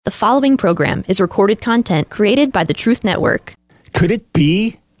The following program is recorded content created by the Truth Network. Could it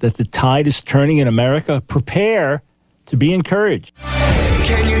be that the tide is turning in America? Prepare to be encouraged.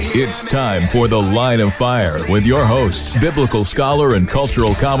 It's time for The Line of Fire with your host, biblical scholar and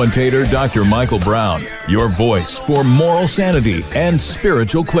cultural commentator, Dr. Michael Brown. Your voice for moral sanity and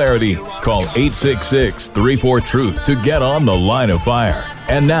spiritual clarity. Call 866-34-TRUTH to get on The Line of Fire.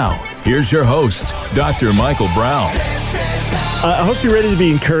 And now, here's your host, Dr. Michael Brown. I hope you're ready to be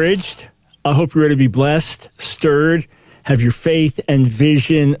encouraged. I hope you're ready to be blessed, stirred, have your faith and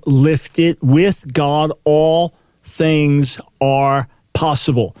vision lifted. With God, all things are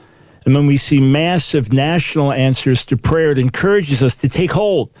possible. And when we see massive national answers to prayer, it encourages us to take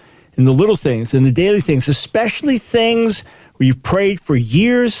hold in the little things, in the daily things, especially things where you've prayed for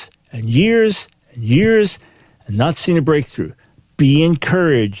years and years and years and not seen a breakthrough. Be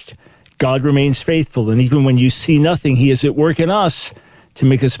encouraged. God remains faithful, and even when you see nothing, he is at work in us to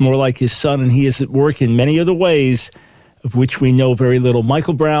make us more like his son, and he is at work in many other ways of which we know very little.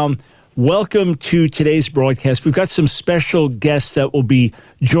 Michael Brown, welcome to today's broadcast. We've got some special guests that will be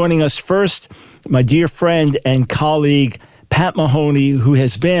joining us. First, my dear friend and colleague, Pat Mahoney, who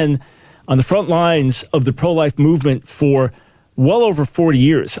has been on the front lines of the pro-life movement for well over 40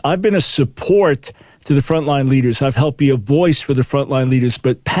 years. I've been a support to the frontline leaders. I've helped be a voice for the frontline leaders,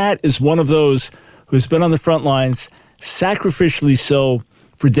 but Pat is one of those who's been on the front lines, sacrificially so,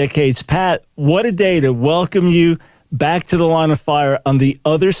 for decades. Pat, what a day to welcome you back to the Line of Fire on the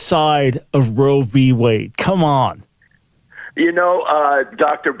other side of Roe v. Wade. Come on. You know,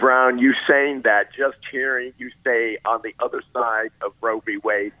 Dr. Brown, you saying that, just hearing you say on the other side of Roe v.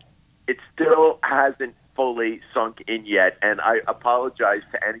 Wade, it still hasn't fully sunk in yet, and I apologize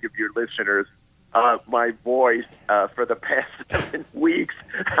to any of your listeners. My voice for the past 7 weeks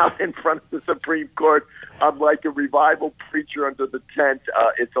out in front of the Supreme Court, I'm like a revival preacher under the tent.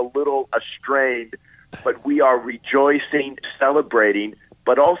 It's a little strained, but we are rejoicing, celebrating,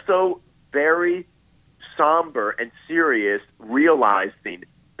 but also very somber and serious, realizing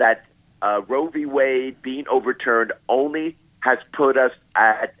that Roe v. Wade being overturned only has put us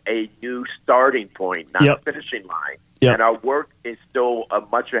at a new starting point, not a finishing line. And our work is still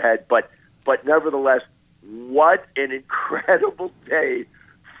much ahead, but nevertheless, what an incredible day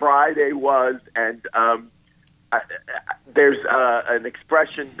Friday was. And there's an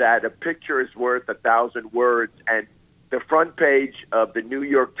expression that a picture is worth 1,000 words. And the front page of the New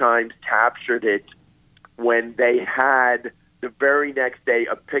York Times captured it when they had the very next day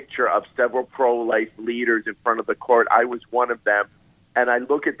a picture of several pro-life leaders in front of the court. I was one of them. And I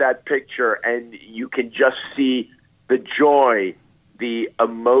look at that picture and you can just see the joy, the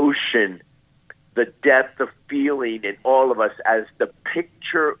emotion, the depth of feeling in all of us as the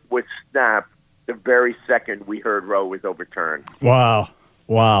picture was snapped the very second we heard Roe was overturned. Wow.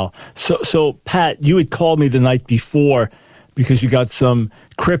 So Pat, you had called me the night before because you got some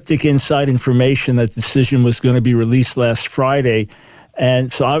cryptic inside information that the decision was going to be released last Friday.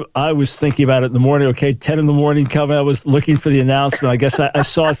 And so I was thinking about it in the morning. Okay, 10 in the morning coming. I was looking for the announcement. I guess I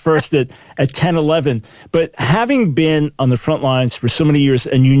saw it first at 10:11. But having been on the front lines for so many years,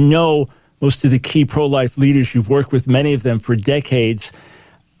 and you know most of the key pro-life leaders, you've worked with many of them for decades.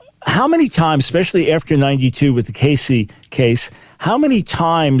 How many times, especially after 92 with the Casey case, how many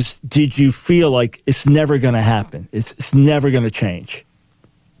times did you feel like it's never going to happen? It's never going to change?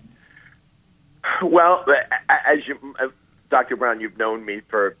 Well, as you, Dr. Brown, you've known me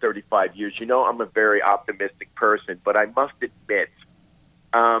for 35 years. You know I'm a very optimistic person, but I must admit,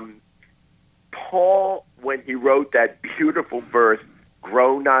 Paul, when he wrote that beautiful verse,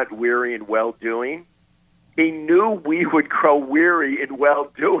 grow not weary in well-doing, he knew we would grow weary in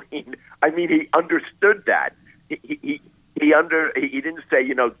well-doing. I mean, he understood that. He didn't say,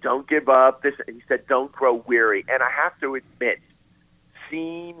 don't give up. He said, don't grow weary. And I have to admit,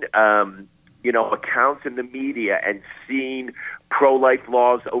 seeing, accounts in the media and seeing pro-life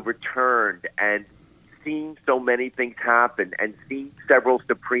laws overturned and seeing so many things happen and seeing several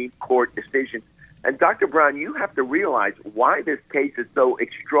Supreme Court decisions. And Dr. Brown, you have to realize why this case is so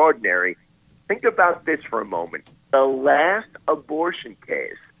extraordinary. Think about this for a moment. The last abortion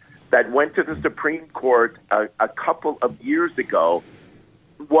case that went to the Supreme Court a couple of years ago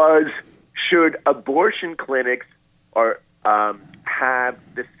was, should abortion clinics have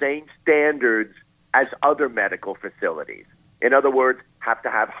the same standards as other medical facilities? In other words, have to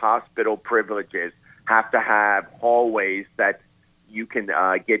have hospital privileges, have to have hallways that you can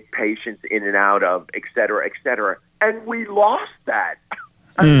get patients in and out of, et cetera, et cetera. And we lost that.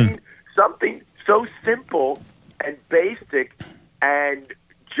 I mean, something so simple and basic and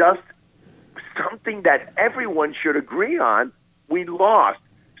just something that everyone should agree on, we lost.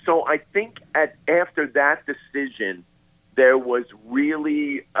 So I think after that decision, there was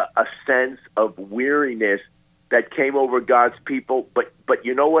really a sense of weariness that came over God's people. But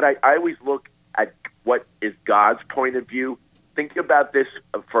you know what? I always look at what is God's point of view. Think about this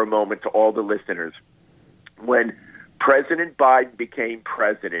for a moment to all the listeners. When President Biden became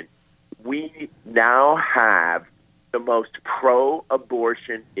president, we now have the most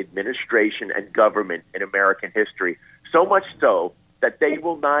pro-abortion administration and government in American history. So much so that they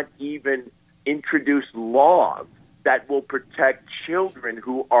will not even introduce laws that will protect children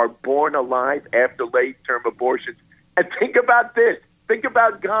who are born alive after late-term abortions. And think about this. Think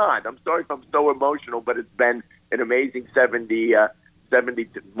about God. I'm sorry if I'm so emotional, but it's been an amazing 70,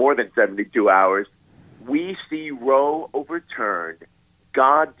 more than 72 hours. We see Roe overturned.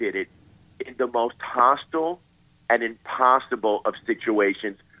 God did it in the most hostile and impossible of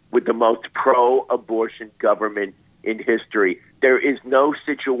situations with the most pro-abortion government in history. There is no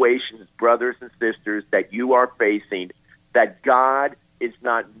situations, brothers and sisters, that you are facing that God is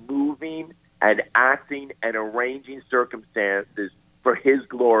not moving and acting and arranging circumstances for his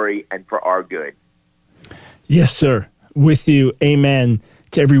glory and for our good. Yes, sir. With you. Amen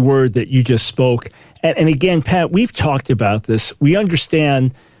to every word that you just spoke. And again, Pat, we've talked about this. We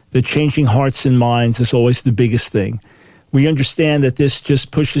understand that changing hearts and minds is always the biggest thing. We understand that this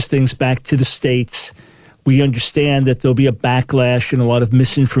just pushes things back to the states. We understand that there'll be a backlash and a lot of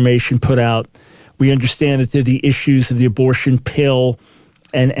misinformation put out. We understand that there are the issues of the abortion pill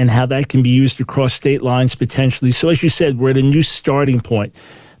and how that can be used across state lines potentially. So as you said, we're at a new starting point.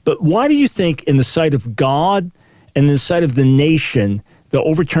 But why do you think in the sight of God and in the sight of the nation, the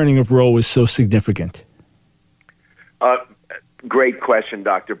overturning of Roe is so significant? Great question,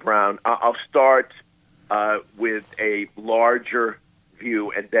 Dr. Brown. I'll start with a larger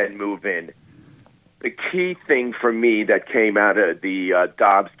view and then move in. The key thing for me that came out of the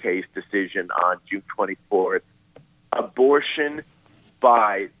Dobbs case decision on June 24th, abortion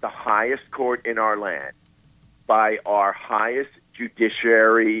by the highest court in our land, by our highest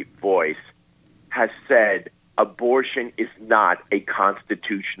judiciary voice, has said abortion is not a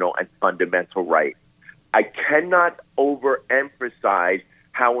constitutional and fundamental right. I cannot overemphasize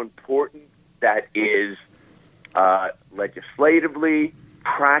how important that is legislatively,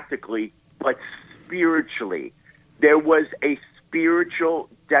 practically, but spiritually. There was a spiritual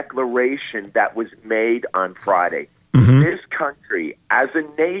declaration that was made on Friday. Mm-hmm. This country, as a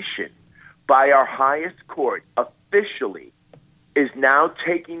nation, by our highest court, officially is now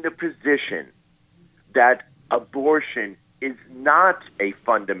taking the position that abortion is not a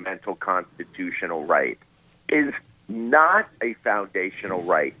fundamental constitutional right, is not a foundational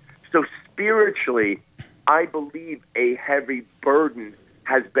right. So spiritually, I believe a heavy burden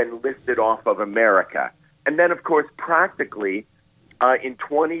has been lifted off of America. And then, of course, practically, in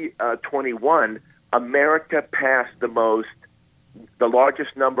 2021, America passed the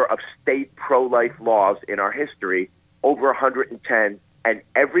largest number of state pro-life laws in our history, over 110, and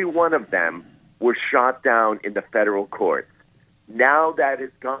every one of them were shot down in the federal courts. Now that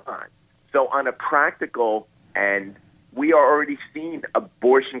is gone. So on a practical end, we are already seeing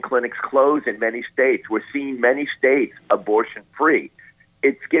abortion clinics close in many states. We're seeing many states abortion-free.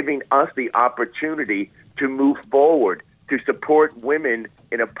 It's giving us the opportunity to move forward, to support women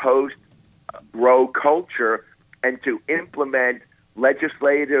in a post-Roe culture, and to implement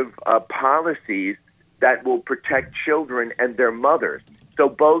legislative policies that will protect children and their mothers. So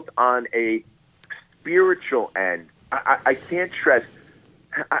both on a spiritual end, I can't stress,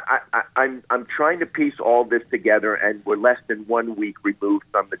 I'm trying to piece all this together, and we're less than 1 week removed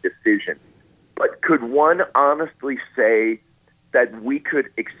from the decision. But could one honestly say that we could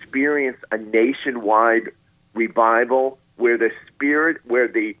experience a nationwide revival where the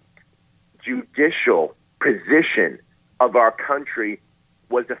judicial position of our country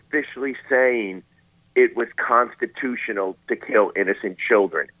was officially saying it was constitutional to kill innocent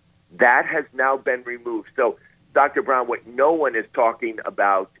children? That has now been removed. So, Dr. Brown, what no one is talking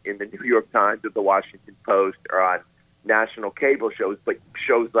about in the New York Times or the Washington Post or on national cable shows, but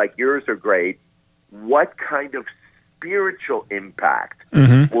shows like yours are great, what kind of spiritual impact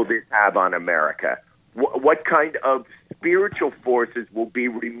will this have on America? What kind of spiritual forces will be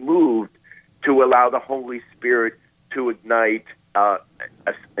removed to allow the Holy Spirit to ignite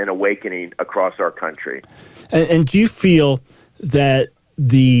an awakening across our country? And do you feel that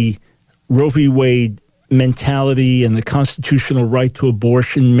the Roe v. Wade mentality and the constitutional right to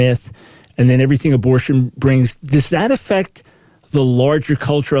abortion myth, and then everything abortion brings, does that affect the larger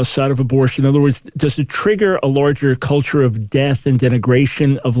culture outside of abortion? In other words, does it trigger a larger culture of death and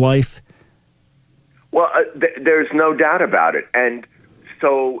denigration of life? Well, there's no doubt about it. And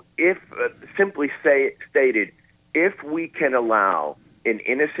So if, simply stated, if we can allow an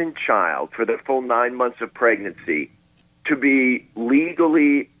innocent child for the full 9 months of pregnancy to be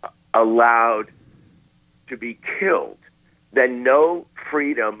legally allowed to be killed, then no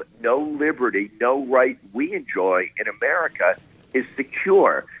freedom, no liberty, no right we enjoy in America is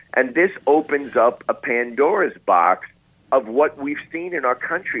secure. And this opens up a Pandora's box of what we've seen in our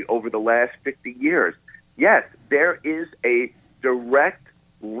country over the last 50 years. Yes, there is a direct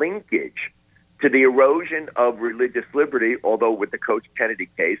linkage to the erosion of religious liberty, although with the Coach Kennedy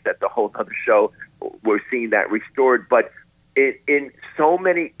case, that's a whole other show, we're seeing that restored. But in so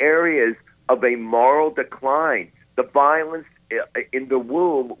many areas of a moral decline, the violence in the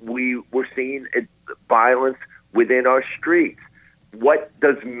womb, we're seeing violence within our streets. What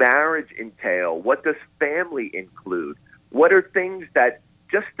does marriage entail? What does family include? What are things that,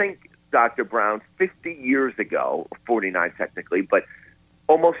 just think, Dr. Brown, 50 years ago, 49 technically, but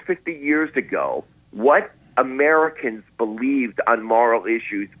almost 50 years ago, what Americans believed on moral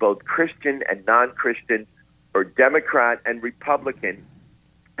issues, both Christian and non-Christian, or Democrat and Republican,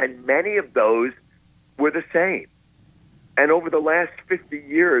 and many of those were the same. And over the last 50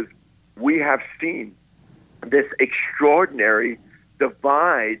 years, we have seen this extraordinary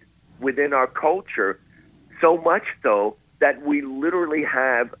divide within our culture, so much so that we literally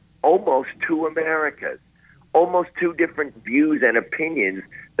have almost two Americas, almost two different views and opinions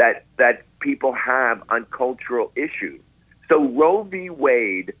that people have on cultural issues. So Roe v.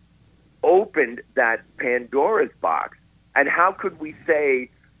 Wade opened that Pandora's box. And how could we say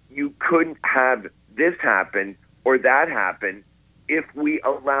you couldn't have this happen or that happen if we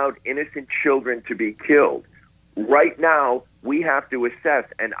allowed innocent children to be killed? Right now, we have to assess,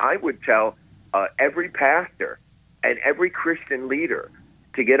 and I would tell every pastor and every Christian leader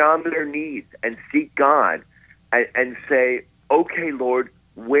to get on their knees and seek God and say, okay, Lord,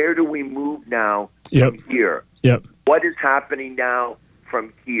 where do we move now from here? What is happening now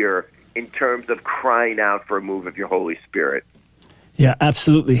from here in terms of crying out for a move of your Holy Spirit? Yeah,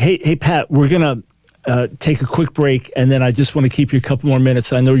 absolutely. Hey, Pat, we're going to take a quick break, and then I just want to keep you a couple more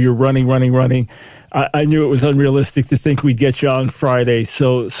minutes. I know you're running. I knew it was unrealistic to think we'd get you on Friday,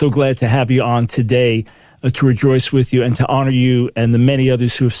 so glad to have you on today to rejoice with you and to honor you and the many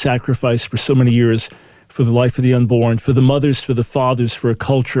others who have sacrificed for so many years for the life of the unborn, for the mothers, for the fathers, for a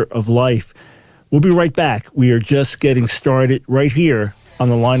culture of life. We'll be right back. We are just getting started right here on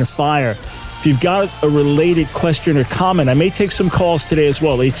The Line of Fire. If you've got a related question or comment, I may take some calls today as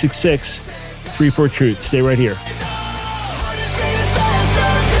well, 866-34-TRUTH. Stay right here.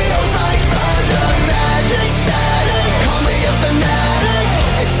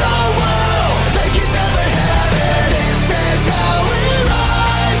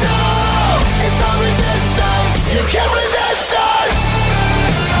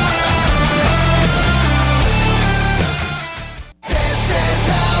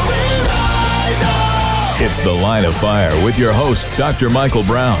 It's The Line of Fire with your host, Dr. Michael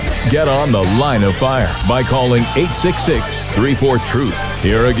Brown. Get on The Line of Fire by calling 866-34-TRUTH.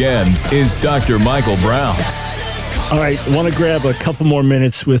 Here again is Dr. Michael Brown. All right, I want to grab a couple more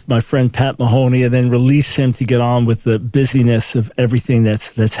minutes with my friend Pat Mahoney and then release him to get on with the busyness of everything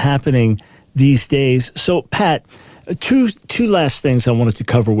that's happening these days. So, Pat, two last things I wanted to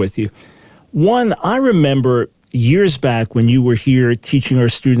cover with you. One, I remember years back when you were here teaching our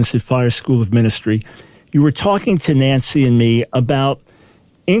students at Fire School of Ministry, you were talking to Nancy and me about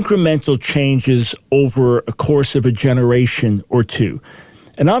incremental changes over a course of a generation or two.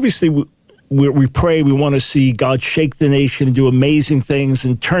 And obviously, we pray, we want to see God shake the nation and do amazing things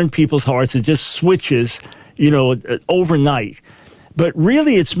and turn people's hearts. It just switches, overnight. But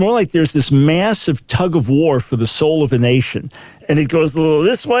really, it's more like there's this massive tug of war for the soul of a nation. And it goes a little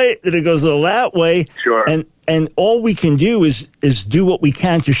this way, and it goes a little that way. Sure. And all we can do is do what we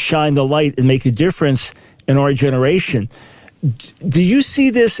can to shine the light and make a difference in our generation. Do you see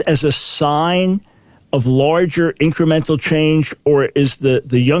this as a sign of larger incremental change, or is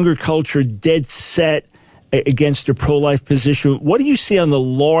the younger culture dead set against a pro-life position? What do you see on the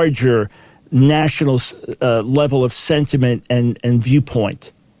larger national level of sentiment and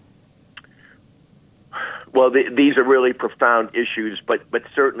viewpoint? Well, these are really profound issues, but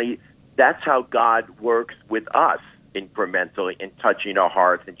certainly that's how God works with us incrementally in touching our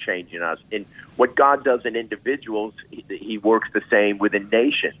hearts and changing us. And what God does in individuals, he works the same within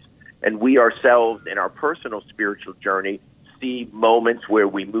nations. And we ourselves in our personal spiritual journey see moments where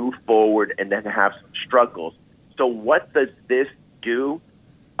we move forward and then have some struggles. So what does this do?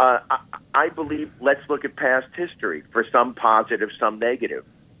 I believe, let's look at past history, for some positive, some negative.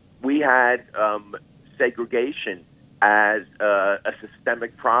 We had segregation as a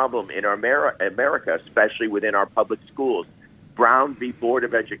systemic problem in our America, especially within our public schools. Brown v. Board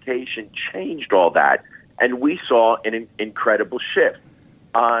of Education changed all that, and we saw an incredible shift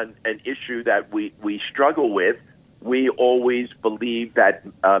on an issue that we struggle with. We always believed that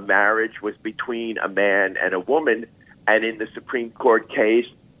marriage was between a man and a woman, and in the Supreme Court case,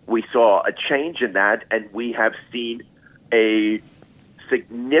 we saw a change in that, and we have seen a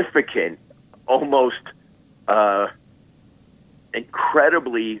significant, almost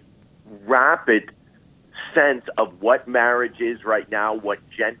incredibly rapid sense of what marriage is right now, what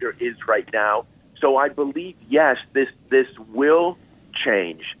gender is right now. So I believe, yes, this will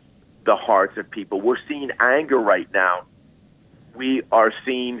change the hearts of people. We're seeing anger right now. We are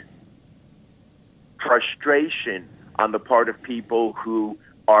seeing frustration on the part of people who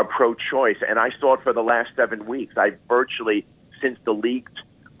are pro-choice. And I saw it for the last 7 weeks. I virtually, since the leaked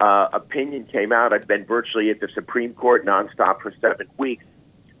opinion came out, I've been virtually at the Supreme Court nonstop for 7 weeks.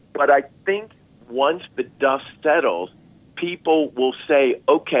 But I think once the dust settles, people will say,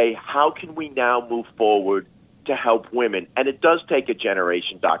 okay, how can we now move forward to help women? And it does take a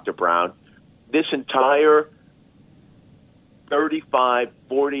generation, Dr. Brown. This entire 35,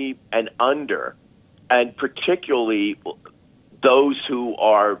 40, and under, and particularly those who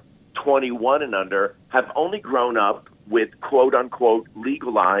are 21 and under, have only grown up with quote-unquote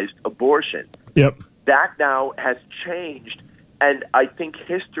legalized abortion. Yep. That now has changed, and I think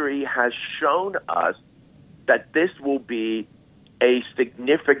history has shown us that this will be a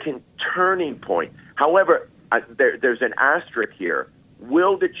significant turning point. However, there's an asterisk here.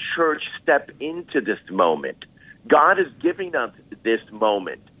 Will the church step into this moment? God is giving us this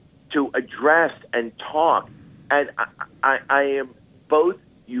moment to address and talk, and I am both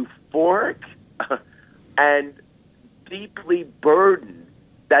euphoric and deeply burdened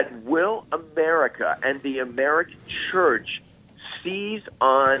that will America and the American church seize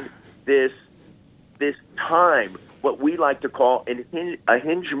on this time, what we like to call a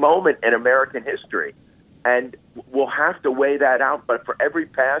hinge moment in American history. And we'll have to weigh that out. But for every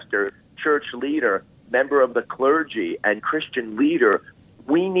pastor, church leader, member of the clergy, and Christian leader,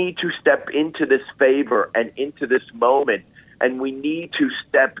 we need to step into this favor and into this moment. And we need to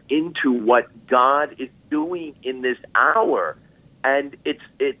step into what God is doing in this hour. And it's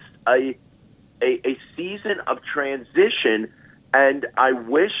a season of transition. And I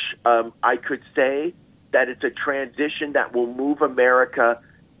wish I could say that it's a transition that will move America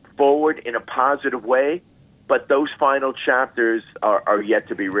forward in a positive way, but those final chapters are yet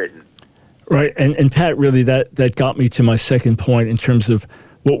to be written. Right, and Pat, really, that got me to my second point in terms of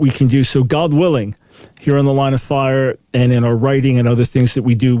what we can do. So God willing, here on the Line of Fire and in our writing and other things that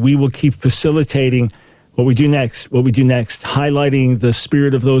we do, we will keep facilitating what we do next, highlighting the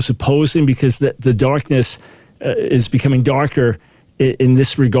spirit of those opposing, because the darkness is becoming darker in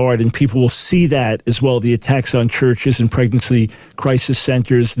this regard, and people will see that as well, the attacks on churches and pregnancy crisis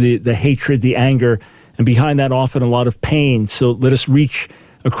centers, the hatred, the anger, and behind that often a lot of pain. So let us reach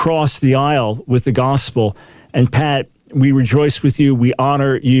across the aisle with the gospel. And Pat, we rejoice with you. We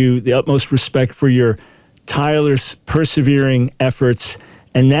honor you, the utmost respect for your tireless, persevering efforts.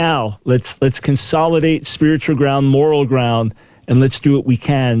 And now let's consolidate spiritual ground, moral ground, and let's do what we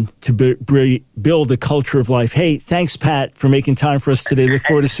can to build a culture of life. Hey, thanks, Pat, for making time for us today. Look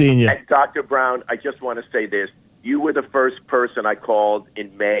forward to seeing you. And Dr. Brown, I just want to say this. You were the first person I called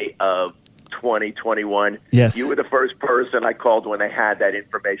in May of 2021. Yes. You were the first person I called when I had that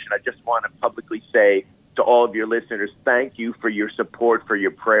information. I just want to publicly say to all of your listeners, thank you for your support, for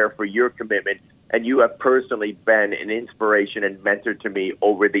your prayer, for your commitment. And you have personally been an inspiration and mentor to me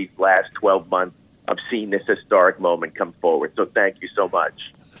over these last 12 months of seeing this historic moment come forward. So thank you so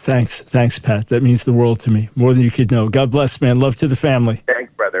much. Thanks, Pat. That means the world to me, more than you could know. God bless, man. Love to the family.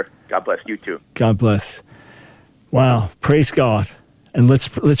 Thanks, brother. God bless you too. God bless. Wow. Praise God. And let's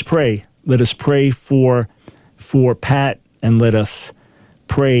pray. Let us pray for Pat, and let us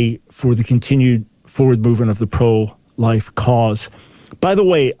pray for the continued forward movement of the pro-life cause. By the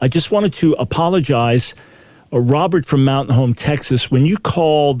way, I just wanted to apologize, Robert from Mountain Home, Texas. When you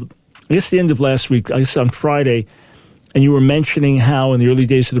called, I guess the end of last week, I guess on Friday, and you were mentioning how in the early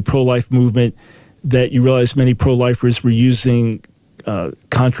days of the pro-life movement that you realized many pro-lifers were using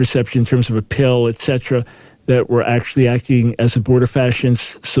contraception in terms of a pill, etc., that were actually acting as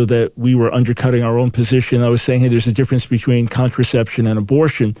abortifacients so that we were undercutting our own position. I was saying, hey, there's a difference between contraception and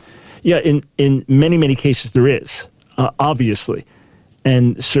abortion. Yeah, in many, many cases there is, obviously.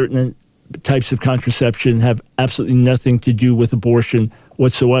 And certain types of contraception have absolutely nothing to do with abortion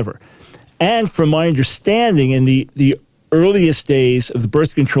whatsoever. And from my understanding, in the earliest days of the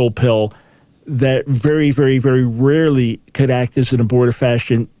birth control pill, that very, very, very rarely could act as an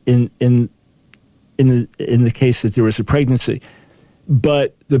abortifacient in the case that there was a pregnancy.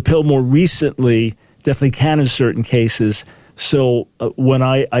 But the pill more recently definitely can in certain cases. So when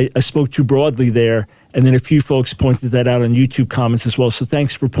I spoke too broadly there, and then a few folks pointed that out on YouTube comments as well. So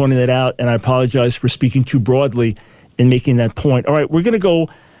thanks for pointing that out, and I apologize for speaking too broadly in making that point. All right, we're going to go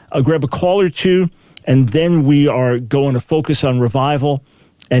grab a call or two, and then we are going to focus on revival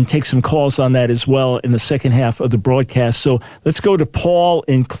and take some calls on that as well in the second half of the broadcast. So let's go to Paul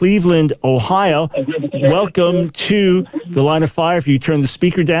in Cleveland, Ohio. Welcome to the Line of Fire. If you turn the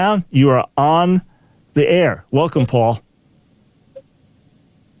speaker down, you are on the air. Welcome, Paul.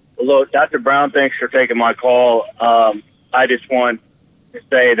 Hello, Dr. Brown. Thanks for taking my call. I just want to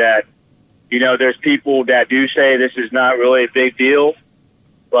say that, there's people that do say this is not really a big deal.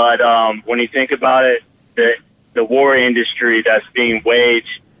 But when you think about it, the war industry that's being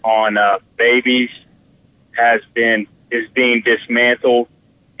waged on babies is being dismantled.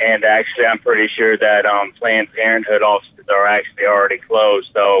 And actually, I'm pretty sure that Planned Parenthood offices are actually already closed.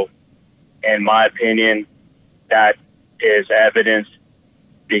 So, in my opinion, that is evidence,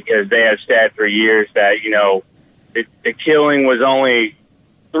 because they have said for years that, the killing was only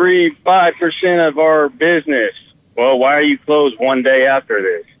 5% of our business. Well, why are you closed one day after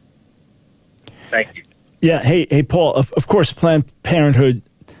this? Thank you. Yeah. Hey, Paul, of course, Planned Parenthood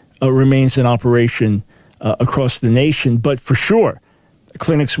remains in operation across the nation, but for sure,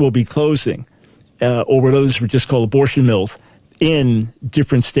 clinics will be closing, or what others would just call abortion mills, in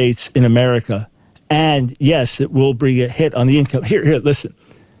different states in America. And yes, it will bring a hit on the income. Here, listen.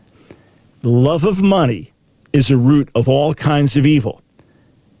 The love of money is a root of all kinds of evil.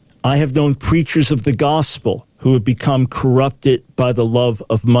 I have known preachers of the gospel who have become corrupted by the love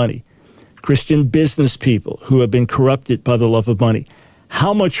of money. Christian business people who have been corrupted by the love of money.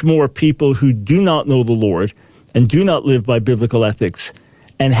 How much more people who do not know the Lord and do not live by biblical ethics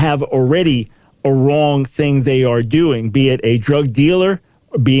and have already a wrong thing they are doing, be it a drug dealer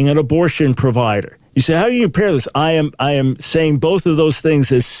or being an abortion provider. You say, how do you compare this? I am saying both of those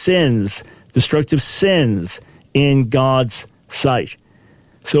things as sins, destructive sins in God's sight.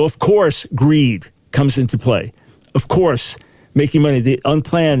 So, of course, greed comes into play. Of course, making money. The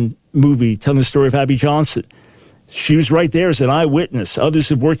Unplanned movie telling the story of Abby Johnson. She was right there as an eyewitness. Others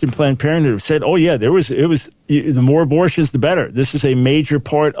who've worked in Planned Parenthood have said, oh, yeah, it was the more abortions, the better. This is a major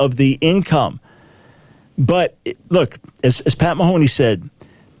part of the income. But, look, as Pat Mahoney said,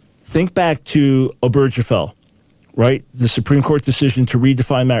 think back to Obergefell, right? The Supreme Court decision to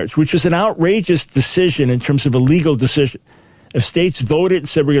redefine marriage, which was an outrageous decision in terms of a legal decision. If states voted and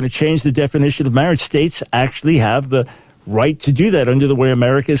said we're going to change the definition of marriage, states actually have the right to do that under the way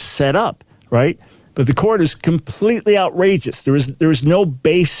America is set up, right? But the court is completely outrageous. There is no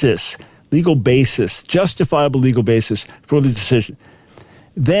basis, legal basis, justifiable legal basis for the decision.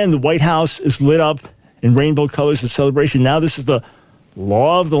 Then the White House is lit up in rainbow colors of celebration. Now this is the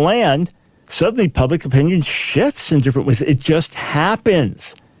law of the land. Suddenly public opinion shifts in different ways. It just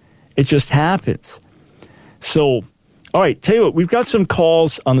happens. It just happens. So, all right, tell you what, we've got some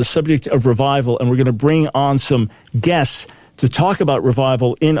calls on the subject of revival, and we're going to bring on some guests to talk about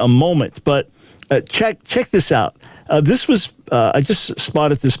revival in a moment. But check this out. This was, I just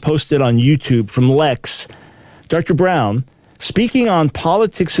spotted this posted on YouTube from Lex. Dr. Brown, speaking on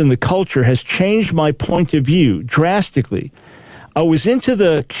politics and the culture has changed my point of view drastically. I was into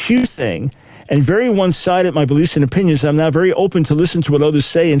the Q thing and very one-sided my beliefs and opinions. I'm now very open to listen to what others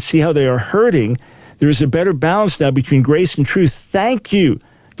say and see how they are hurting. There is a better balance now between grace and truth. Thank you,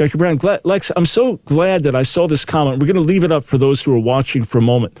 Dr. Brown. Lex, I'm so glad that I saw this comment. We're going to leave it up for those who are watching for a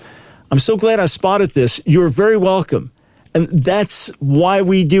moment. I'm so glad I spotted this. You're very welcome. And that's why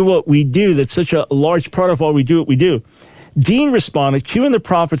we do what we do. That's such a large part of why we do what we do. Dean responded, Q and the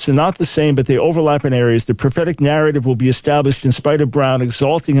prophets are not the same, but they overlap in areas. The prophetic narrative will be established in spite of Brown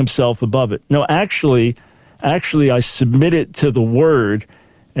exalting himself above it. No, actually, I submitted to the word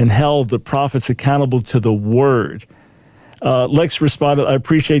and held the prophets accountable to the word. Lex responded, I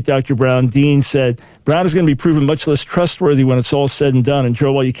appreciate Dr. Brown. Dean said, Brown is going to be proven much less trustworthy when it's all said and done. And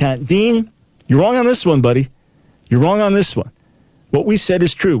Joe, well, you can't. Dean, you're wrong on this one, buddy. You're wrong on this one. What we said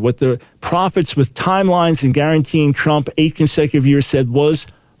is true. What the prophets with timelines and guaranteeing Trump 8 consecutive years said was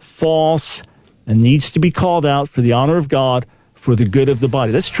false and needs to be called out for the honor of God, for the good of the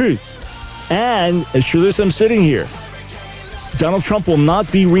body. That's true. And as sure as I'm sitting here, Donald Trump will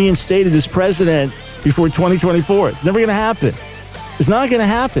not be reinstated as president before 2024. It's never going to happen. It's not going to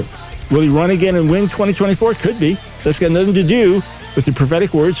happen. Will he run again and win 2024? Could be. That's got nothing to do with the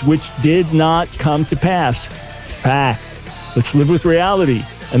prophetic words, which did not come to pass. Fact. Let's live with reality.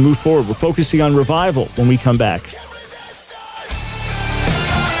 and move forward. We're focusing on revival when we come back.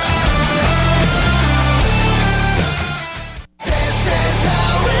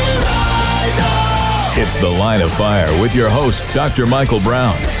 It's The Line of Fire with your host, Dr. Michael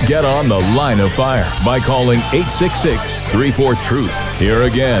Brown. Get on The Line of Fire by calling 866-34-TRUTH. Here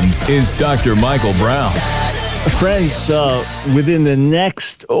again is Dr. Michael Brown. Friends, within the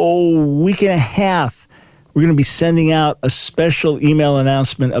next week and a half, we're going to be sending out a special email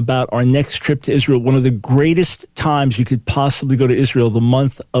announcement about our next trip to Israel, one of the greatest times you could possibly go to Israel, the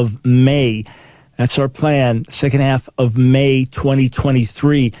month of May. That's our plan, second half of May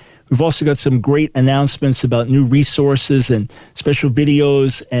 2023. We've also got some great announcements about new resources and special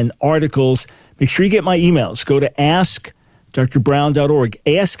videos and articles. Make sure you get my emails. Go to askdrbrown.org,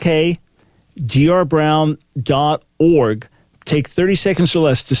 askdrbrown.org. Take 30 seconds or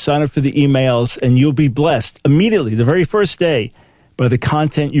less to sign up for the emails, and you'll be blessed immediately, the very first day, by the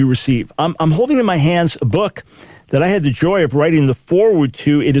content you receive. I'm holding in my hands a book that I had the joy of writing the foreword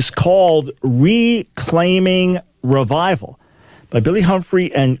to. It is called Reclaiming Revival, by Billy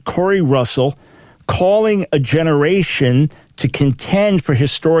Humphrey and Corey Russell, calling a generation to contend for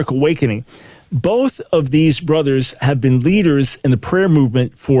historic awakening. Both of these brothers have been leaders in the prayer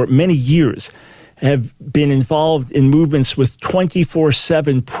movement for many years, have been involved in movements with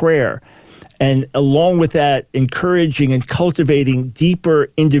 24/7 prayer, and along with that, encouraging and cultivating deeper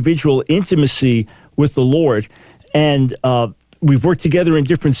individual intimacy with the Lord. And we've worked together in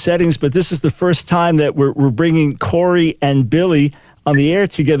different settings, but this is the first time that we're bringing Corey and Billy on the air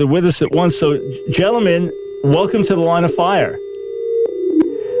together with us at once. So, gentlemen, welcome to The Line of Fire.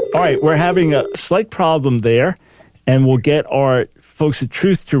 All right, we're having a slight problem there, and we'll get our folks at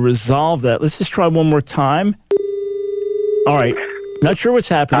Truth to resolve that. Let's just try one more time. All right, not sure what's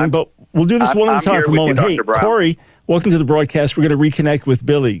happening, but we'll do this one at a time for a moment. Hey, Corey, welcome to the broadcast. We're going to reconnect with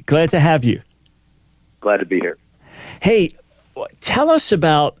Billy. Glad to have you. Glad to be here. Hey, tell us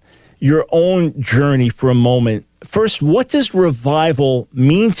about your own journey for a moment. First, what does revival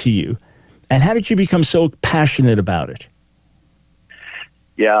mean to you, and how did you become so passionate about it?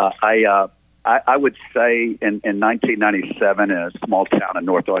 Yeah, I would say in 1997 in a small town in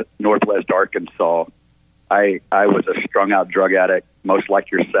northwest Arkansas, I was a strung-out drug addict, most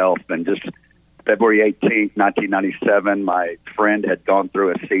like yourself, and just February 18th, 1997, my friend had gone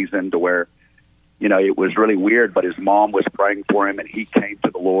through a season to where, you know, it was really weird, but his mom was praying for him, and he came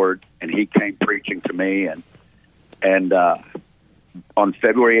to the Lord, and he came preaching to me. And on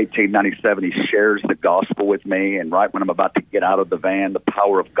February 18, 97, he shares the gospel with me, and right when I'm about to get out of the van, the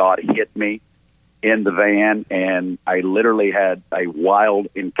power of God hit me in the van, and I literally had a wild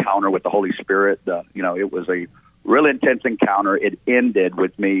encounter with the Holy Spirit. It was a real intense encounter. It ended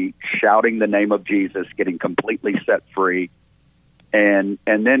with me shouting the name of Jesus, getting completely set free, and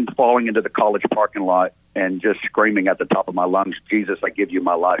then falling into the college parking lot and just screaming at the top of my lungs, Jesus, I give you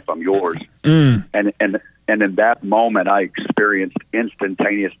my life, I'm yours. And in that moment, I experienced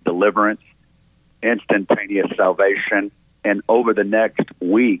instantaneous deliverance, instantaneous salvation, and over the next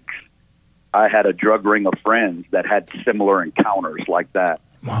weeks, I had a drug ring of friends that had similar encounters like that.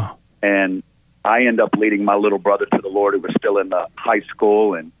 Wow. And I ended up leading my little brother to the Lord, who was still in the high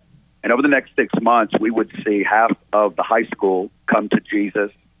school, and over the next 6 months, we would see half of the high school come to Jesus,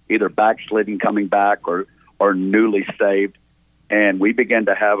 either backslidden, coming back, or newly saved. And we began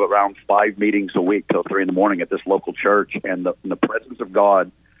to have around 5 meetings a week till 3 a.m. at this local church. And the presence of God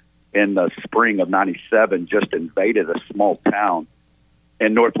in the spring of 97 just invaded a small town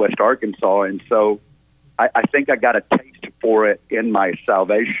in northwest Arkansas. And so I think I got a taste for it in my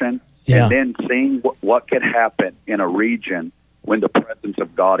salvation. Yeah. And then seeing what could happen in a region when the presence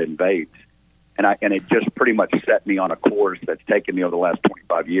of God invades. And it just pretty much set me on a course that's taken me over the last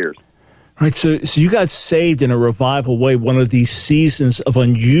 25 years. All right, so you got saved in a revival way, one of these seasons of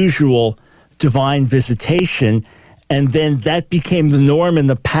unusual divine visitation, and then that became the norm and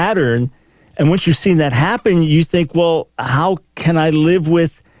the pattern. And once you've seen that happen, you think, well, how can I live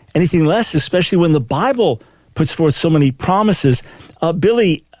with anything less, especially when the Bible puts forth so many promises?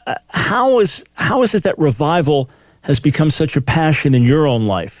 Billy, how is it that revival has become such a passion in your own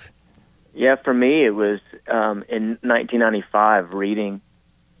life? Yeah, for me, it was in 1995 reading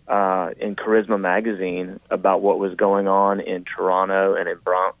in Charisma magazine about what was going on in Toronto and in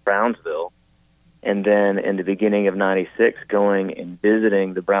Brownsville. And then in the beginning of 96, going and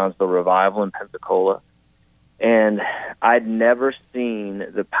visiting the Brownsville Revival in Pensacola. And I'd never seen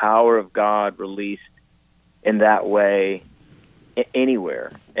the power of God released in that way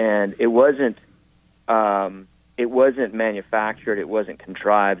anywhere. And it wasn't manufactured, it wasn't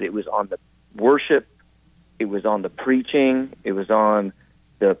contrived. It was on the worship, it was on the preaching, it was on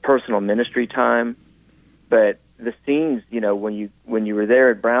the personal ministry time. But the scenes, when you were there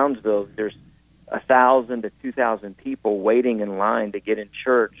at Brownsville, there's 1,000 to 2,000 people waiting in line to get in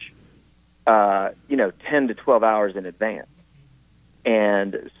church, 10 to 12 hours in advance.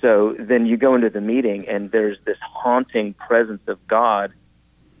 And so then you go into the meeting, and there's this haunting presence of God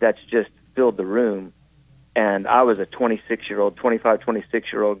that's just filled the room. And I was a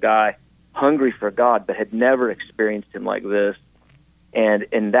 26-year-old guy, hungry for God, but had never experienced him like this. And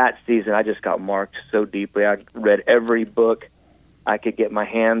in that season, I just got marked so deeply. I read every book I could get my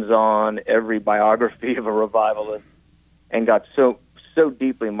hands on, every biography of a revivalist, and got so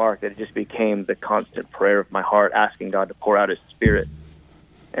deeply marked that it just became the constant prayer of my heart, asking God to pour out His Spirit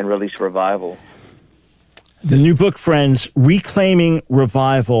and release revival. The new book, friends, Reclaiming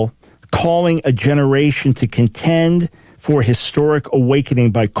Revival, Calling a Generation to Contend for Historic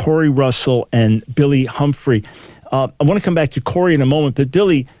Awakening by Corey Russell and Billy Humphrey. I want to come back to Corey in a moment, but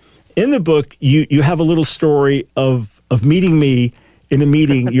Billy, in the book, you have a little story of meeting me in a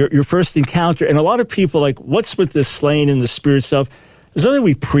meeting, your first encounter, and a lot of people like, what's with this slain in the Spirit stuff? There's nothing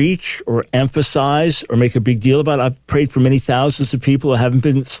we preach or emphasize or make a big deal about. I've prayed for many thousands of people who haven't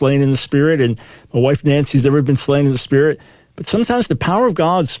been slain in the Spirit, and my wife Nancy's never been slain in the Spirit. But sometimes the power of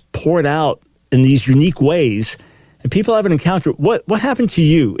God's poured out in these unique ways, and people have an encounter. What happened to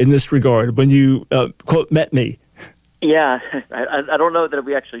you in this regard when you, quote, met me? Yeah, I don't know that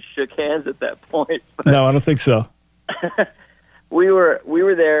we actually shook hands at that point. No, I don't think so. We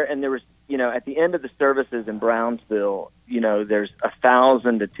were there, and there was, at the end of the services in Brownsville, there's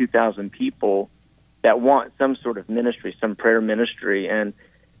 1,000 to 2,000 people that want some sort of ministry, some prayer ministry. And,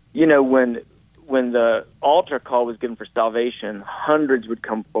 when the altar call was given for salvation, hundreds would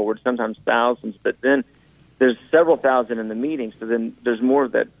come forward, sometimes thousands, but then there's several thousand in the meeting. So then there's more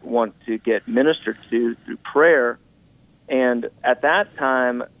that want to get ministered to through prayer. And at that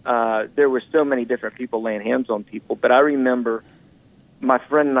time, there were so many different people laying hands on people. But I remember my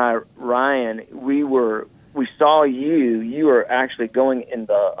friend and I, Ryan, we saw you were actually going in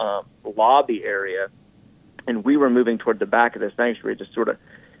the lobby area, and we were moving toward the back of the sanctuary to sort of,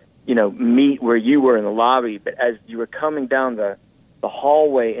 meet where you were in the lobby. But as you were coming down the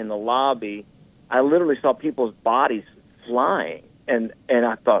hallway in the lobby, I literally saw people's bodies flying. And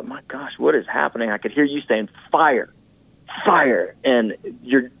I thought, my gosh, what is happening? I could hear you saying, fire, fire. And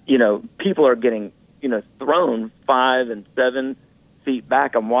people are getting, thrown 5 and 7 feet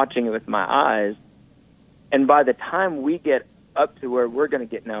back. I'm watching it with my eyes. And by the time we get up to where we're going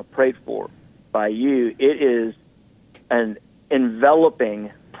to get now prayed for by you, it is an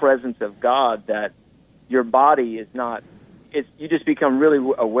enveloping presence of God that your body is not, you just become really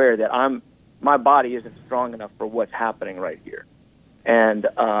aware that my body isn't strong enough for what's happening right here. And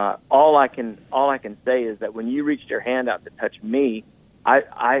all I can say is that when you reached your hand out to touch me,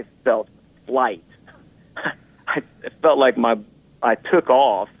 I felt flight. I felt like I took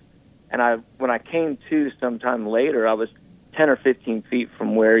off, and when I came to sometime later, I was 10 or 15 feet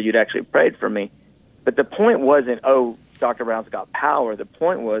from where you'd actually prayed for me. But the point wasn't, oh, Dr. Brown's got power. The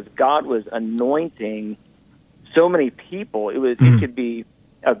point was God was anointing so many people. It could be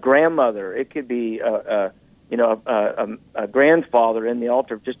a grandmother. It could be a grandfather in the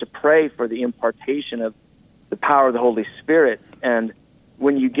altar just to pray for the impartation of the power of the Holy Spirit. And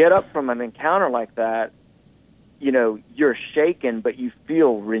when you get up from an encounter like that, you're shaken, but you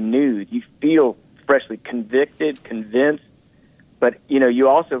feel renewed. You feel freshly convicted, convinced, but, you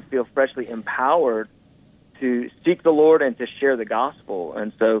also feel freshly empowered to seek the Lord and to share the gospel.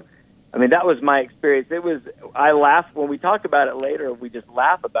 And so, that was my experience. I laughed when we talked about it later. We just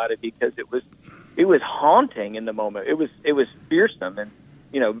laugh about it because it was haunting in the moment. It was fearsome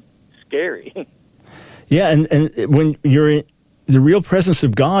and, scary. Yeah. And when you're in the real presence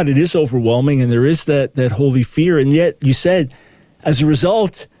of God, it is overwhelming, and there is that holy fear. And yet you said, as a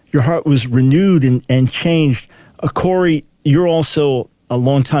result, your heart was renewed and changed. Corey, you're also a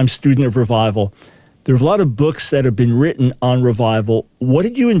longtime student of revival. There are a lot of books that have been written on revival. What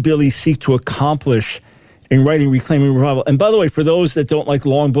did you and Billy seek to accomplish in writing Reclaiming Revival? And by the way, for those that don't like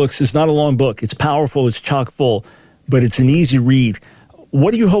long books, it's not a long book. It's powerful, it's chock full, but it's an easy read.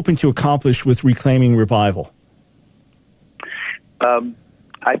 What are you hoping to accomplish with Reclaiming Revival? I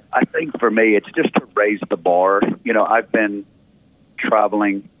think for me, it's just to raise the bar. I've been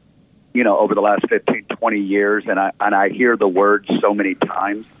traveling, over the last 15, 20 years, and I hear the word so many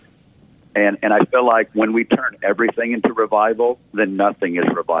times. And I feel like when we turn everything into revival, then nothing is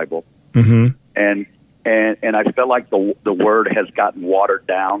revival. Mm-hmm. And I feel like the word has gotten watered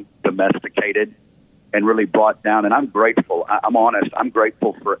down, domesticated, and really brought down. And I'm grateful. I'm honest. I'm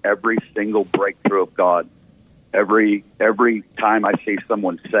grateful for every single breakthrough of God Every time I see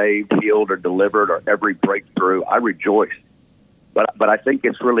someone saved, healed, or delivered, or every breakthrough, I rejoice. But I think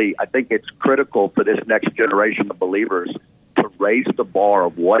it's critical for this next generation of believers to raise the bar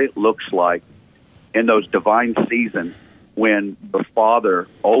of what it looks like in those divine seasons when the Father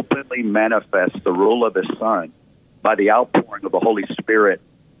openly manifests the rule of His Son by the outpouring of the Holy Spirit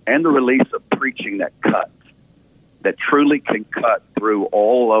and the release of preaching that cuts, that truly can cut through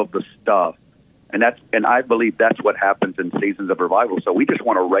all of the stuff. And I believe that's what happens in seasons of revival. So we just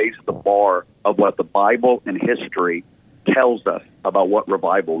want to raise the bar of what the Bible and history tells us about what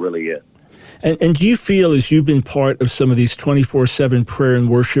revival really is. And do you feel, as you've been part of some of these 24/7 prayer and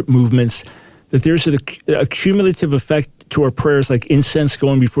worship movements, that there's a cumulative effect to our prayers, like incense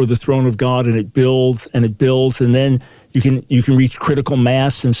going before the throne of God, and it builds, and then you can reach critical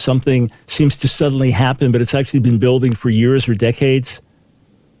mass, and something seems to suddenly happen, but it's actually been building for years or decades?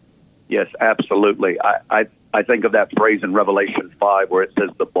 Yes, absolutely. I think of that phrase in Revelation 5 where it says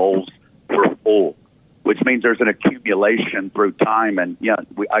the bowls were full, which means there's an accumulation through time. And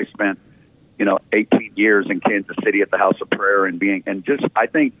I spent 18 years in Kansas City at the House of Prayer, I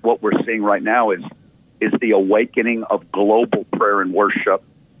think what we're seeing right now is the awakening of global prayer and worship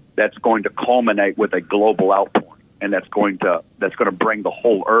that's going to culminate with a global outpouring, and that's going to bring the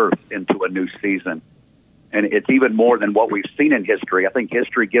whole earth into a new season. And it's even more than what we've seen in history. I think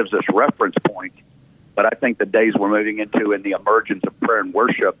history gives us reference points, but I think the days we're moving into in the emergence of prayer and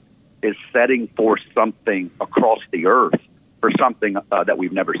worship is setting for something across the earth, for something that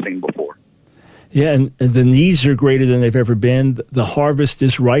we've never seen before. Yeah, and the needs are greater than they've ever been. The harvest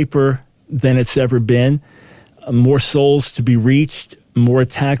is riper than it's ever been. More souls to be reached, more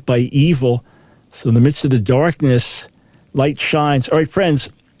attacked by evil. So in the midst of the darkness, light shines. All right, friends,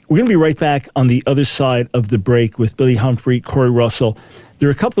 we're going to be right back on the other side of the break with Billy Humphrey, Corey Russell. There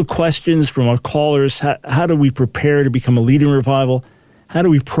are a couple of questions from our callers. How do we prepare to become a leader in revival? How do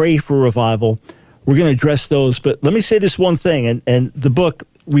we pray for revival? We're going to address those. But let me say this one thing, and the book,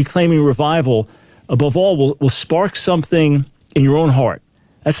 Reclaiming Revival, above all, will spark something in your own heart.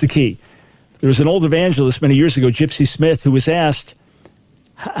 That's the key. There was an old evangelist many years ago, Gypsy Smith, who was asked,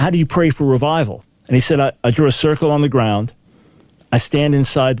 how do you pray for revival? And he said, I draw a circle on the ground. I stand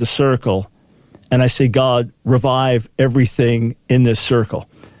inside the circle, and I say, God, revive everything in this circle.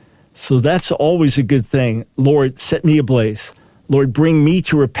 So that's always a good thing. Lord, set me ablaze. Lord, bring me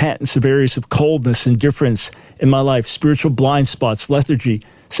to repentance of areas of coldness, indifference in my life, spiritual blind spots, lethargy.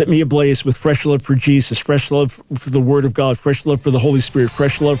 Set me ablaze with fresh love for Jesus, fresh love for the Word of God, fresh love for the Holy Spirit,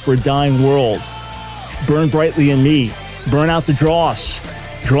 fresh love for a dying world. Burn brightly in me. Burn out the dross.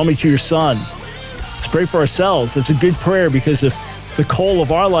 Draw me to your Son. Let's pray for ourselves. That's a good prayer, because if the coal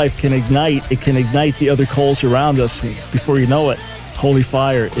of our life can ignite, it can ignite the other coals around us. And before you know it, holy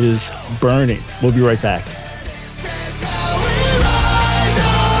fire is burning. We'll be right back.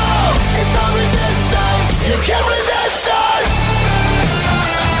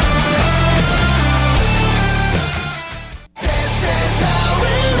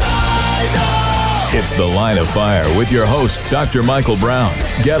 It's The Line of Fire with your host, Dr. Michael Brown.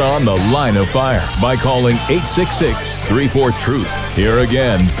 Get on The Line of Fire by calling 866-34-TRUTH. Here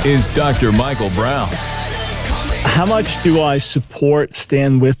again is Dr. Michael Brown. How much do I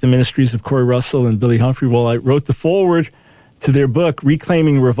stand with the ministries of Corey Russell and Billy Humphrey? Well, I wrote the foreword to their book,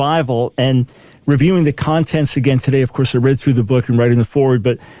 Reclaiming Revival, and reviewing the contents again today. Of course, I read through the book and writing the foreword,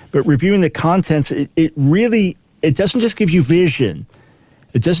 but reviewing the contents, it doesn't just give you vision.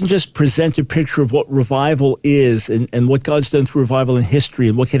 It doesn't just present a picture of what revival is and what God's done through revival in history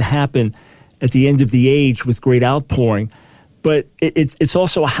and what can happen at the end of the age with great outpouring, but it's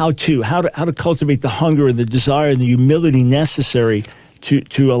also a how to cultivate the hunger and the desire and the humility necessary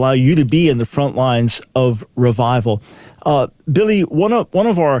to allow you to be in the front lines of revival. Billy, one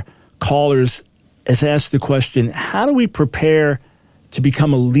of our callers has asked the question, how do we prepare to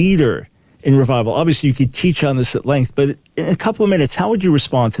become a leader in revival? Obviously, you could teach on this at length, but in a couple of minutes, how would you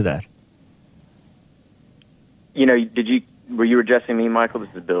respond to that? Were you addressing me, Michael? This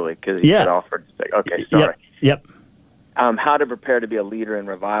is Billy, because you had offered to say, okay, sorry. Yep. How to prepare to be a leader in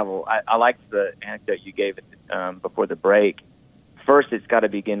revival. I liked the anecdote you gave before the break. First, it's got to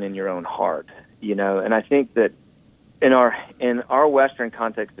begin in your own heart, and I think that in our Western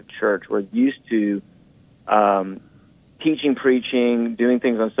context of church, we're used to teaching, preaching, doing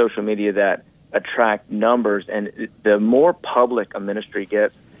things on social media that attract numbers, and the more public a ministry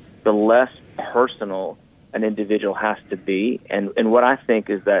gets, the less personal an individual has to be. And what I think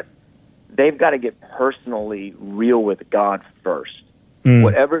is that they've got to get personally real with God first.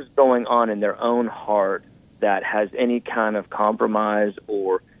 Whatever's going on in their own heart that has any kind of compromise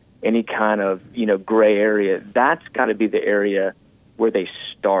or any kind of, gray area. That's got to be the area where they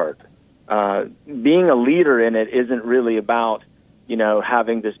start. Being a leader in it isn't really about,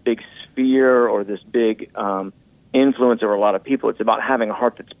 having this big sphere or this big influence over a lot of people. It's about having a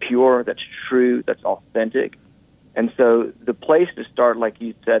heart that's pure, that's true, that's authentic. And so the place to start, like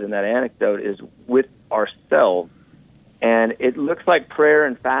you said in that anecdote, is with ourselves. And it looks like prayer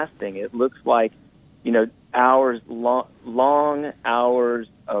and fasting. It looks like, long hours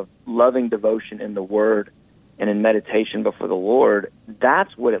of loving devotion in the Word and in meditation before the Lord.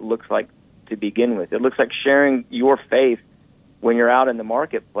 That's what it looks like to begin with. It looks like sharing your faith when you're out in the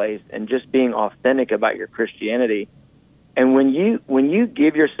marketplace and just being authentic about your Christianity. And when you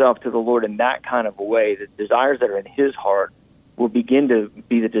give yourself to the Lord in that kind of a way, the desires that are in His heart will begin to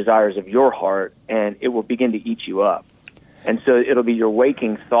be the desires of your heart, and it will begin to eat you up. And so it'll be your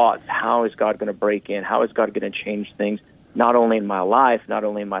waking thoughts. How is God going to break in? How is God going to change things, not only in my life, not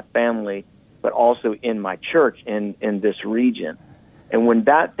only in my family, but also in my church, in this region? And when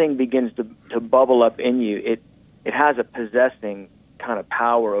that thing begins to bubble up in you, it has a possessing kind of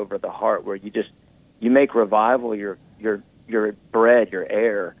power over the heart, where you make revival your bread, your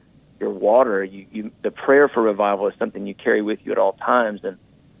air, your water. The prayer for revival is something you carry with you at all times. And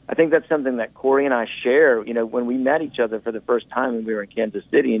I think that's something that Corey and I share. When we met each other for the first time when we were in Kansas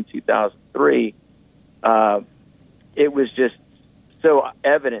City in 2003, it was just so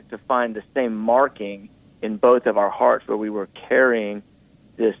evident to find the same marking in both of our hearts, where we were carrying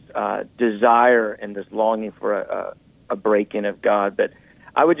this desire and this longing for a break-in of God. But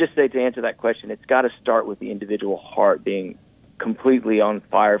I would just say, to answer that question, it's got to start with the individual heart being completely on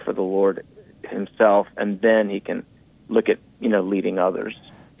fire for the Lord Himself, and then He can look at, leading others.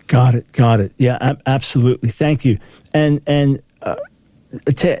 Got it. Yeah, absolutely. Thank you. And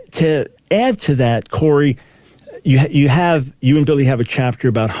to add to that, Corey, you and Billy have a chapter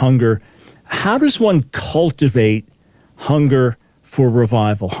about hunger. How does one cultivate hunger for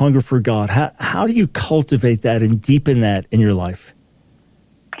revival, hunger for God? How do you cultivate that and deepen that in your life?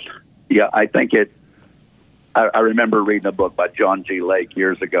 Yeah, I think I remember reading a book by John G. Lake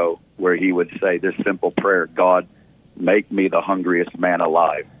years ago where he would say this simple prayer: God, make me the hungriest man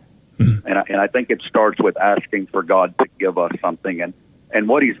alive. And I think it starts with asking for God to give us something. And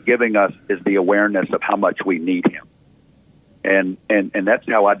what He's giving us is the awareness of how much we need Him. And that's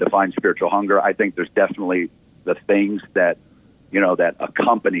how I define spiritual hunger. I think there's definitely the things that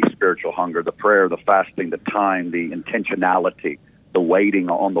accompany spiritual hunger: the prayer, the fasting, the time, the intentionality, the waiting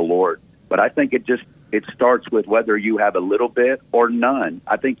on the Lord. But I think it starts with whether you have a little bit or none.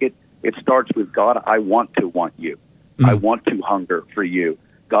 I think it starts with, God, I want to want you. I want to hunger for you.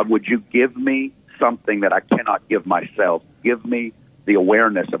 God, would you give me something that I cannot give myself? Give me the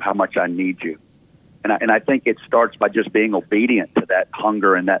awareness of how much I need you. And I think it starts by just being obedient to that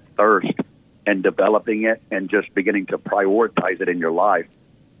hunger and that thirst, and developing it, and just beginning to prioritize it in your life.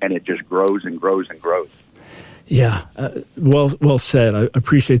 And it just grows and grows and grows. Yeah, well said. I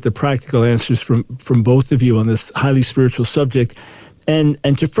appreciate the practical answers from both of you on this highly spiritual subject. And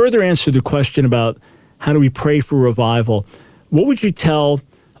to further answer the question about how do we pray for revival, what would you tell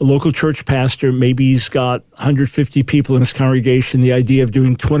a local church pastor? Maybe he's got 150 people in his congregation. The idea of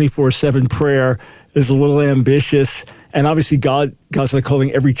doing 24/7 prayer is a little ambitious. And obviously God's not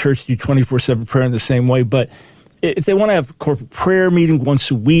calling every church to do 24/7 prayer in the same way. But if they want to have a corporate prayer meeting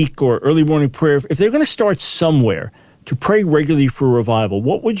once a week or early morning prayer, if they're going to start somewhere to pray regularly for revival,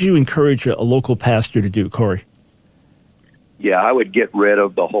 what would you encourage a local pastor to do, Corey? Yeah, I would get rid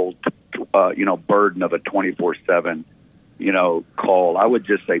of the whole, burden of a 24/7, call. I would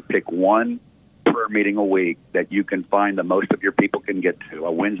just say pick one prayer meeting a week that you can find that most of your people can get to,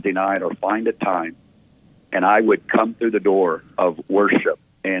 a Wednesday night, or find a time. And I would come through the door of worship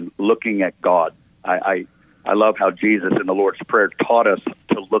and looking at God. I love how Jesus in the Lord's Prayer taught us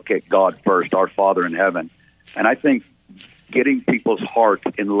to look at God first, our Father in heaven. And I think getting people's hearts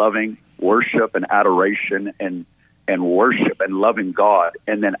in loving worship and adoration and worship and loving God,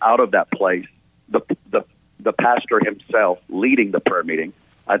 and then out of that place, the pastor himself leading the prayer meeting.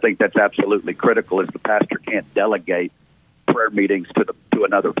 I think that's absolutely critical, as the pastor can't delegate prayer meetings to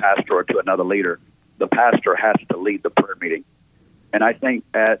another pastor or to another leader. The pastor has to lead the prayer meeting. And I think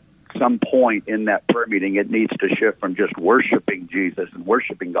at some point in that prayer meeting, it needs to shift from just worshiping Jesus and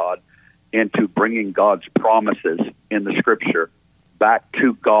worshiping God into bringing God's promises in the Scripture back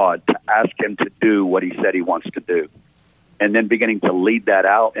to God to ask Him to do what He said He wants to do. And then beginning to lead that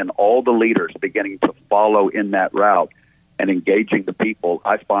out, and all the leaders beginning to follow in that route and engaging the people.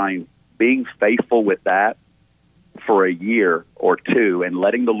 I find being faithful with that for a year or two and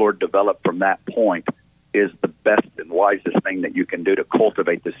letting the Lord develop from that point is the best and wisest thing that you can do to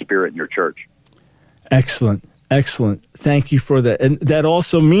cultivate the Spirit in your church. Excellent. Excellent. Thank you for that. And that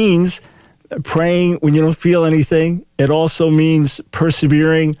also means praying when you don't feel anything. It also means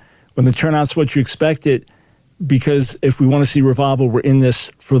persevering when the turnout's what you expected, because if we want to see revival, we're in this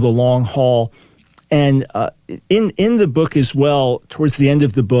for the long haul. And in the book as well, towards the end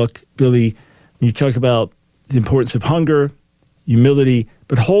of the book, Billy, you talk about the importance of hunger, humility,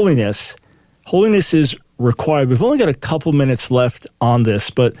 but holiness. Holiness is required. We've only got a couple minutes left on this,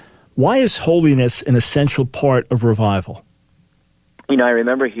 but why is holiness an essential part of revival? You know, I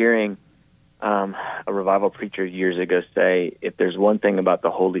remember hearing a revival preacher years ago say, if there's one thing about the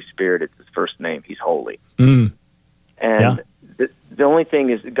Holy Spirit, it's his first name. He's holy. And the only thing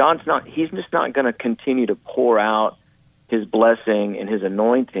is, he's just not going to continue to pour out his blessing and his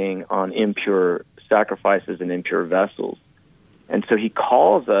anointing on impure sacrifices and impure vessels. And so he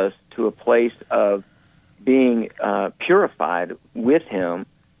calls us to a place of being purified with him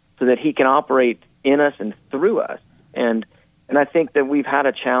so that he can operate in us and through us. And I think that we've had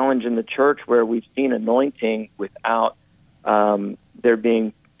a challenge in the church where we've seen anointing without there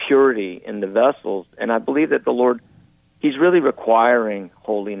being purity in the vessels. And I believe that the Lord, he's really requiring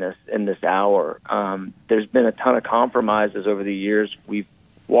holiness in this hour. There's been a ton of compromises over the years. We've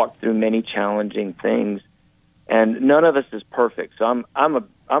walked through many challenging things, and none of us is perfect. So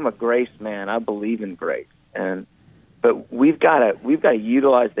I'm a grace man. I believe in grace, but we've got to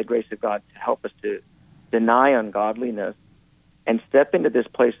utilize the grace of God to help us to deny ungodliness and step into this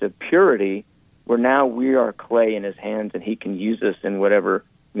place of purity where now we are clay in his hands and he can use us in whatever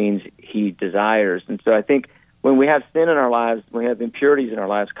means he desires. And so I think when we have sin in our lives, when we have impurities in our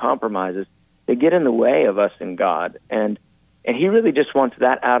lives, compromises, they get in the way of us and God. And he really just wants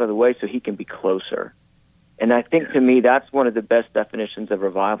that out of the way so he can be closer. And I think to me, that's one of the best definitions of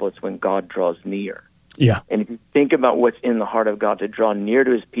revival. It's when God draws near. Yeah. And if you think about what's in the heart of God to draw near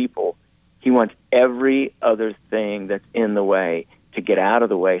to his people, he wants every other thing that's in the way to get out of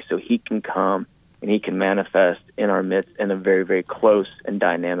the way so he can come and he can manifest in our midst in a very, very close and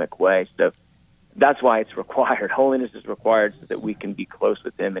dynamic way. So that's why it's required. Holiness is required so that we can be close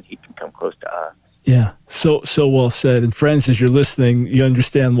with him and he can come close to us. Yeah, so well said. And friends, as you're listening, you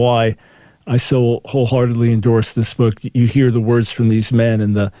understand why I so wholeheartedly endorse this book. You hear the words from these men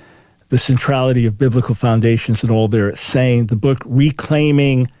and the centrality of biblical foundations and all they're saying. The book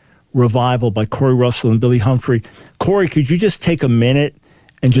Reclaiming Revival by Corey Russell and Billy Humphrey. Corey, could you just take a minute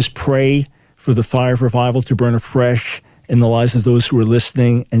and just pray for the fire of revival to burn afresh in the lives of those who are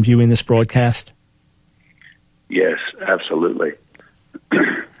listening and viewing this broadcast? Yes, absolutely.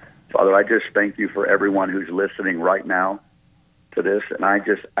 Father, I just thank you for everyone who's listening right now to this, and I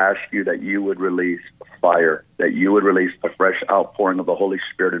just ask you that you would release fire, that you would release a fresh outpouring of the Holy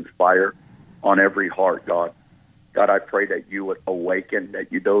Spirit and fire on every heart, God. God, I pray that you would awaken, that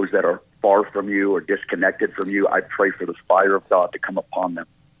those that are far from you or disconnected from you, I pray for the fire of God to come upon them.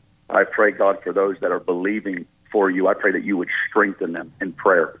 I pray, God, for those that are believing for you, I pray that you would strengthen them in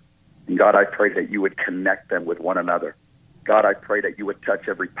prayer. And God, I pray that you would connect them with one another. God, I pray that you would touch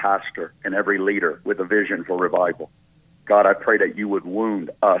every pastor and every leader with a vision for revival. God, I pray that you would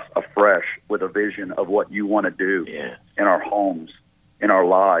wound us afresh with a vision of what you want to do in our homes, in our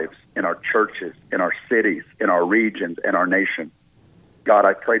lives, in our churches, in our cities, in our regions, in our nation. God,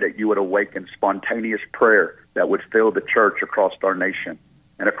 I pray that you would awaken spontaneous prayer that would fill the church across our nation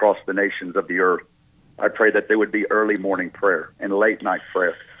and across the nations of the earth. I pray that there would be early morning prayer and late night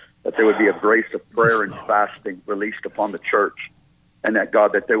prayer, that there would be a grace of prayer and fasting released upon the church, and that,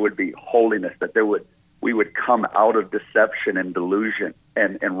 God, that there would be holiness, that we would come out of deception and delusion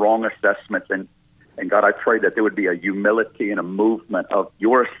and wrong assessments. And God, I pray that there would be a humility and a movement of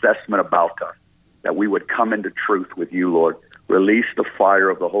your assessment about us, that we would come into truth with you, Lord. Release the fire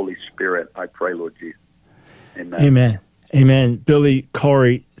of the Holy Spirit, I pray, Lord Jesus. Amen. Amen. Amen. Billy,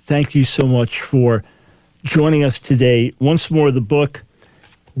 Corey, thank you so much for joining us today. Once more, the book,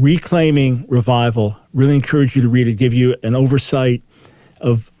 Reclaiming Revival. Really encourage you to read it, give you an oversight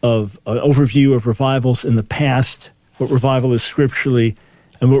of an overview of revivals in the past, what revival is scripturally,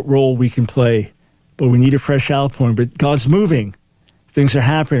 and what role we can play. But we need a fresh outpouring. But God's moving. Things are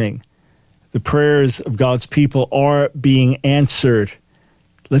happening. The prayers of God's people are being answered.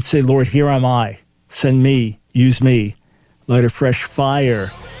 Let's say, Lord, here am I. Send me. Use me. Light a fresh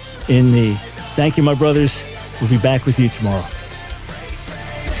fire in me. Thank you, my brothers. We'll be back with you tomorrow.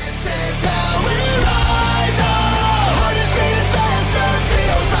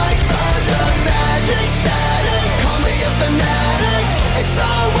 It's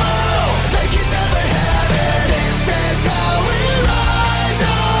our world, they can never have it. This is how we rise,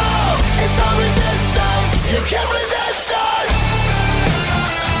 oh, it's our resistance.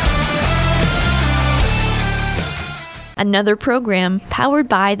 Another program powered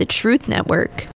by the Truth Network.